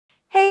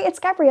Hey, it's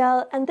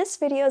Gabrielle, and this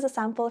video is a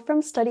sample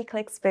from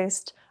Studyclix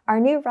Boost, our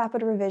new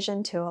rapid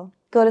revision tool.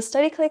 Go to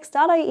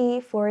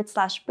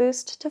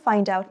studyclix.ie/boost to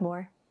find out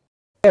more.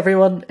 Hey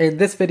everyone, in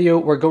this video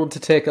we're going to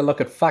take a look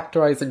at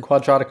factorising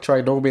quadratic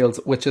trinomials,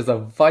 which is a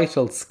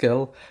vital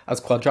skill as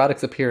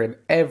quadratics appear in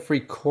every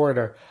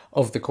corner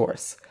of the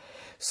course.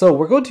 So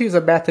we're going to use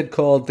a method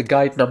called the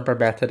guide number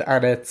method,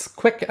 and it's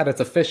quick and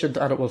it's efficient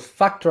and it will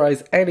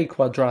factorise any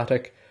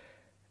quadratic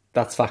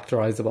that's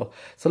factorisable.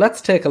 So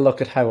let's take a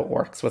look at how it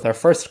works with our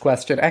first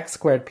question, x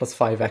squared plus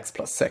 5x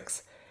plus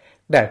 6.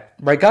 Now,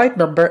 my guide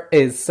number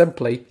is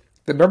simply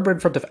the number in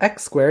front of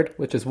x squared,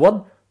 which is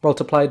 1,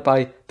 multiplied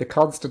by the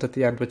constant at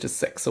the end, which is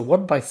 6. So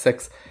 1 by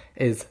 6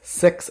 is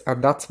 6,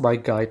 and that's my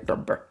guide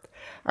number.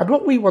 And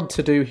what we want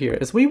to do here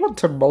is we want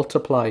to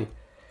multiply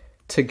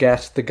to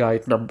get the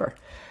guide number.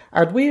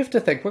 And we have to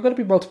think we're going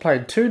to be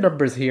multiplying two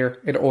numbers here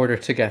in order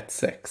to get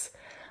 6.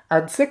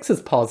 And 6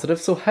 is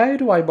positive, so how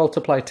do I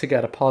multiply to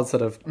get a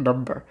positive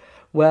number?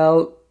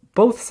 Well,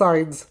 both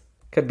signs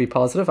can be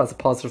positive, as a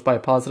positive by a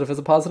positive is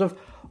a positive,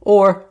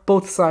 or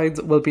both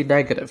signs will be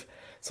negative.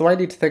 So I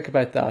need to think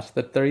about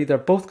that they're either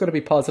both going to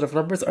be positive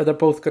numbers or they're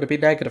both going to be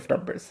negative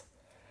numbers.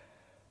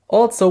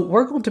 Also,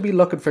 we're going to be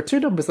looking for two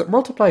numbers that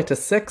multiply to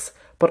 6,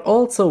 but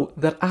also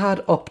that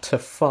add up to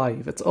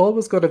 5. It's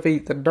always going to be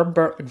the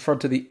number in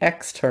front of the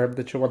x term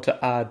that you want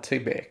to add to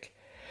make.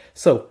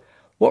 So,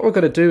 what we're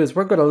going to do is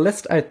we're going to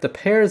list out the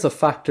pairs of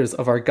factors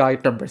of our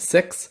guide number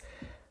 6.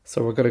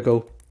 So we're going to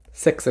go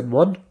 6 and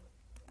 1,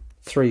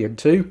 3 and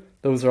 2.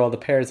 Those are all the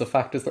pairs of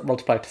factors that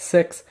multiply to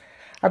 6.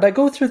 And I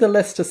go through the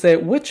list to say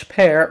which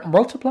pair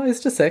multiplies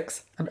to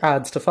 6 and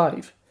adds to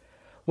 5.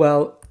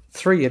 Well,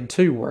 3 and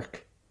 2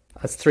 work,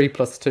 as 3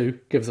 plus 2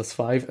 gives us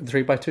 5 and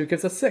 3 by 2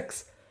 gives us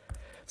 6.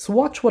 So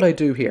watch what I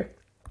do here.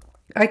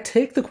 I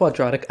take the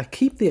quadratic, I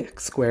keep the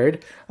x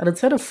squared, and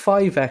instead of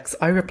 5x,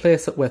 I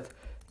replace it with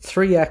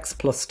 3x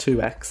plus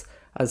 2x,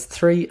 as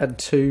 3 and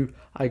 2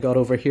 I got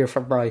over here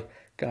from my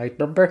guide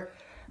number,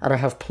 and I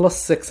have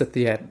plus 6 at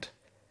the end.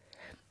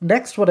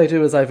 Next, what I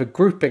do is I have a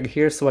grouping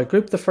here, so I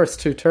group the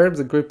first two terms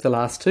and group the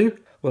last two.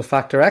 We'll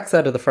factor x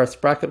out of the first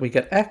bracket, we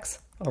get x,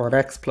 or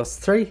x plus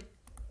 3,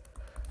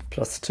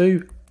 plus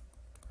 2,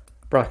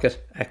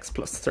 bracket x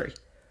plus 3.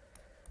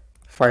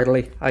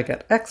 Finally, I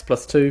get x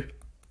plus 2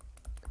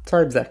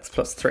 times x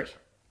plus 3.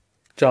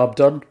 Job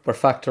done, we're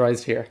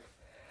factorised here.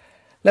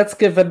 Let's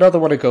give another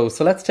one a go.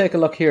 So let's take a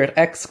look here at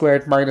x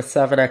squared minus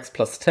 7x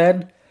plus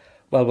 10.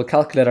 Well, we'll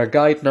calculate our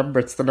guide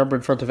number. It's the number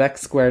in front of x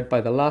squared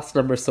by the last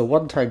number. So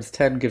 1 times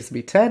 10 gives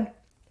me 10.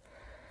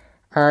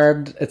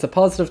 And it's a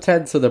positive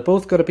 10, so they're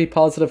both going to be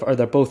positive or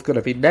they're both going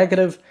to be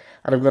negative.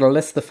 And I'm going to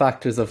list the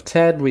factors of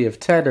 10. We have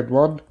 10 and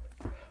 1,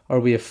 or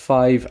we have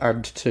 5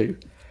 and 2.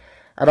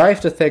 And I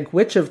have to think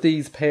which of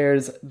these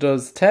pairs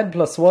does 10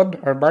 plus 1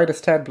 or minus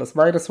 10 plus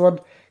minus 1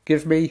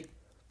 give me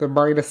the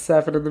minus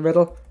 7 in the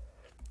middle?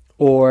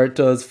 Or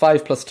does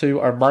 5 plus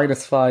 2 or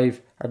minus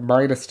 5 and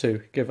minus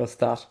 2 give us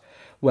that?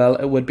 Well,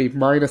 it would be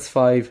minus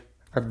 5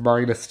 and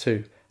minus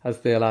 2, as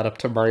they'll add up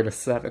to minus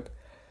 7.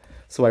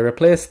 So I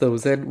replace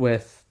those in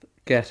with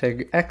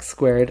getting x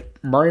squared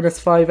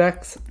minus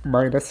 5x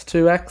minus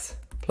 2x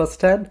plus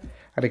 10.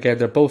 And again,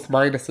 they're both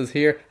minuses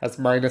here, as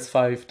minus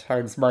 5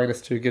 times minus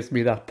 2 gives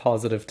me that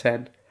positive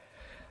 10.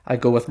 I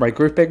go with my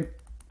grouping,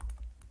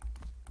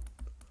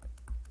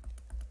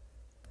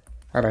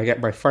 and I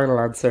get my final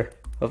answer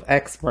of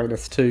x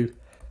minus 2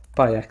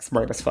 by x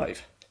minus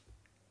 5.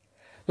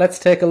 Let's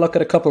take a look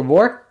at a couple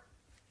more.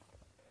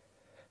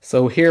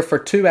 So here for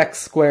 2x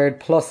squared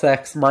plus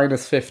x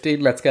minus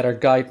 15, let's get our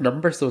guide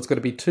number. So it's going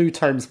to be 2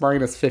 times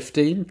minus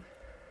 15,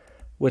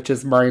 which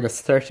is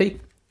minus 30.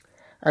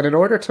 And in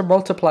order to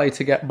multiply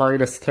to get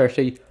minus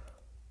 30,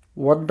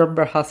 one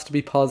number has to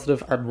be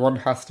positive and one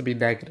has to be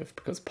negative,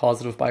 because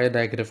positive by a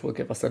negative will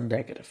give us a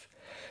negative.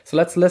 So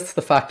let's list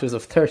the factors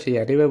of 30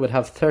 anyway. We'd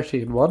have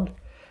 30 and 1.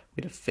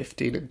 We'd have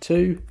 15 and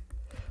 2,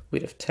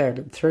 we'd have 10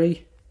 and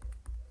 3,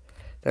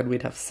 then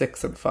we'd have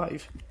 6 and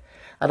 5.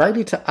 And I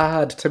need to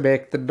add to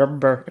make the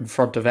number in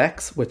front of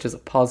x, which is a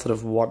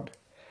positive 1.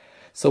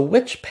 So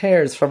which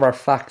pairs from our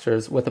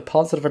factors with a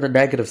positive and a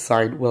negative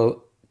sign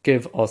will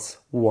give us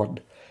 1?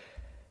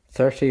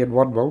 30 and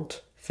 1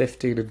 won't,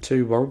 15 and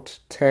 2 won't,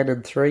 10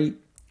 and 3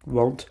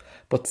 won't,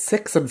 but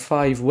 6 and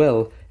 5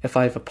 will if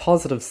I have a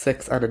positive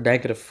 6 and a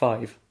negative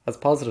 5, as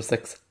positive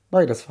 6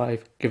 minus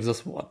 5 gives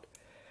us 1.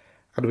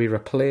 And we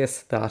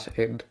replace that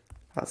in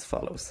as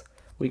follows.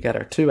 We get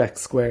our 2x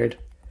squared,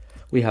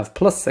 we have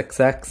plus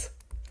 6x,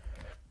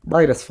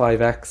 minus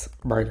 5x,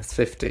 minus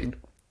 15.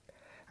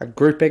 And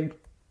grouping,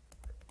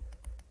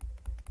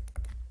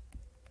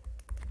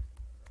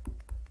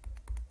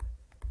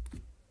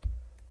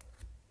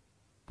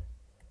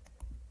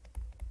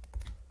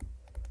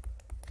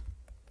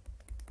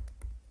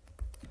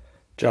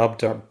 job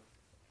done.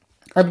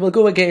 And we'll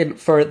go again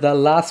for the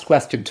last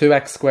question,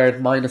 2x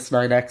squared minus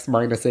 9x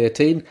minus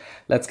 18.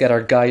 Let's get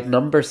our guide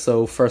number.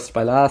 So first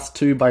by last,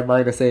 2 by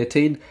minus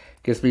 18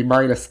 gives me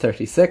minus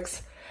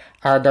 36.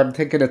 And I'm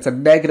thinking it's a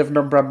negative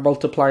number I'm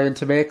multiplying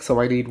to make,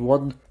 so I need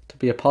 1 to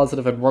be a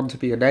positive and 1 to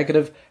be a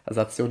negative, as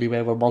that's the only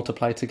way we'll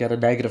multiply to get a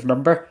negative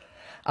number.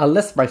 I'll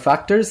list my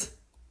factors.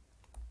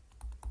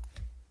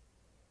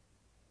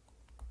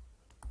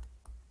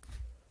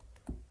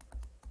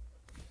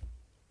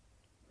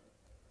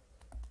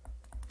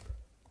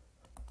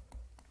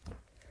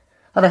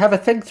 And I have a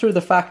think through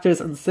the factors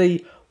and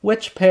see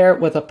which pair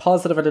with a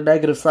positive and a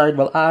negative sign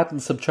will add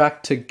and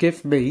subtract to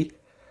give me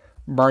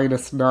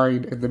minus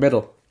 9 in the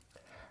middle.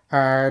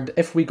 And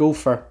if we go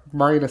for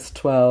minus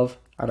 12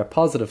 and a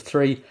positive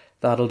 3,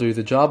 that'll do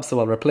the job. So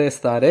I'll replace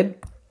that in.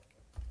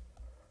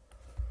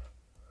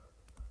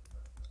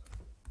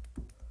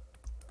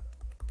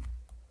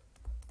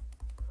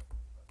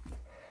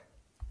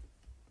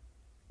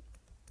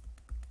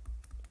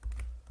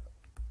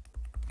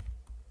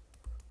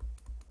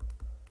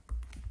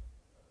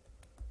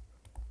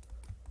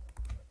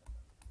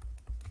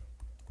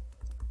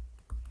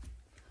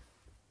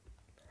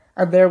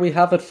 And there we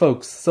have it,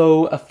 folks.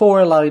 So a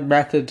 4-line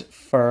method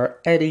for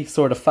any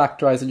sort of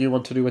factorising you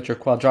want to do with your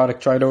quadratic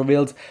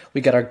trinomials.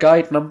 We get our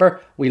guide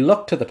number, we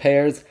look to the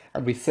pairs,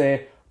 and we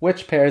say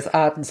which pairs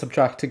add and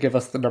subtract to give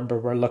us the number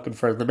we're looking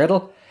for in the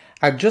middle.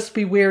 And just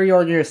be wary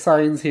on your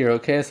signs here,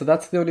 okay? So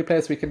that's the only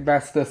place we can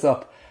mess this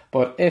up.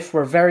 But if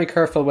we're very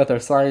careful with our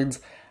signs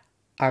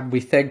and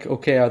we think,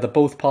 okay, are they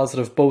both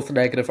positive, both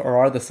negative, or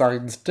are the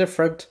signs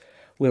different,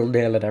 we'll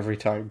nail it every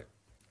time.